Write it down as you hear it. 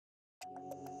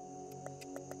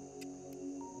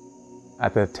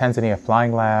At the Tanzania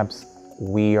Flying Labs,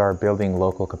 we are building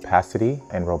local capacity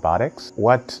in robotics.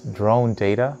 What drone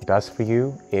data does for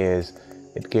you is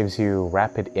it gives you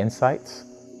rapid insights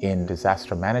in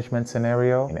disaster management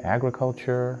scenario, in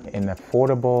agriculture, in an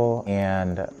affordable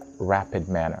and rapid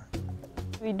manner.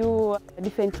 We do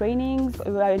different trainings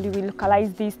where we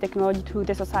localize this technology to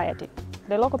the society.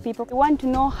 The local people want to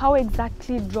know how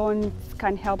exactly drones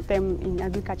can help them in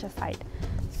agriculture side.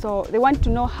 So they want to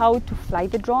know how to fly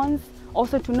the drones,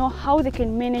 also to know how they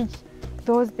can manage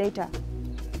those data.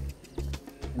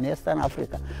 In Eastern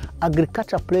Africa,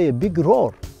 agriculture plays a big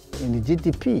role in the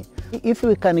GDP. If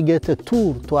we can get a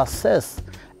tool to assess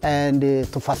and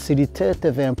to facilitate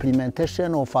the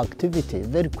implementation of activity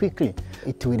very quickly,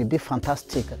 it will be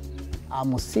fantastic.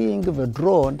 I'm seeing the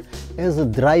drone as a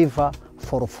driver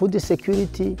for food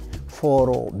security,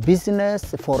 for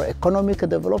business, for economic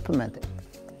development.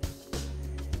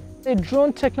 The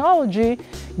drone technology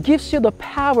gives you the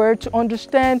power to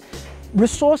understand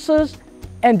resources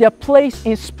and their place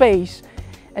in space.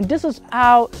 And this is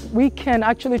how we can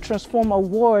actually transform our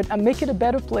world and make it a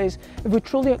better place if we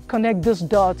truly connect these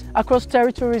dots across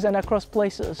territories and across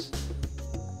places.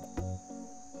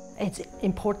 It's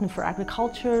important for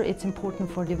agriculture, it's important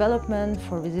for development,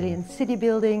 for resilient city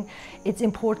building, it's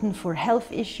important for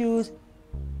health issues.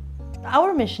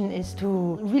 Our mission is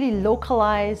to really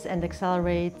localize and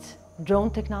accelerate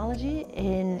drone technology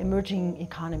in emerging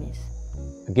economies.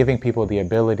 Giving people the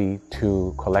ability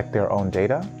to collect their own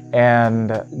data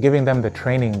and giving them the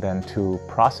training then to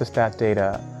process that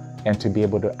data and to be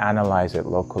able to analyze it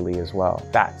locally as well.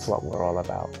 That's what we're all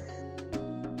about.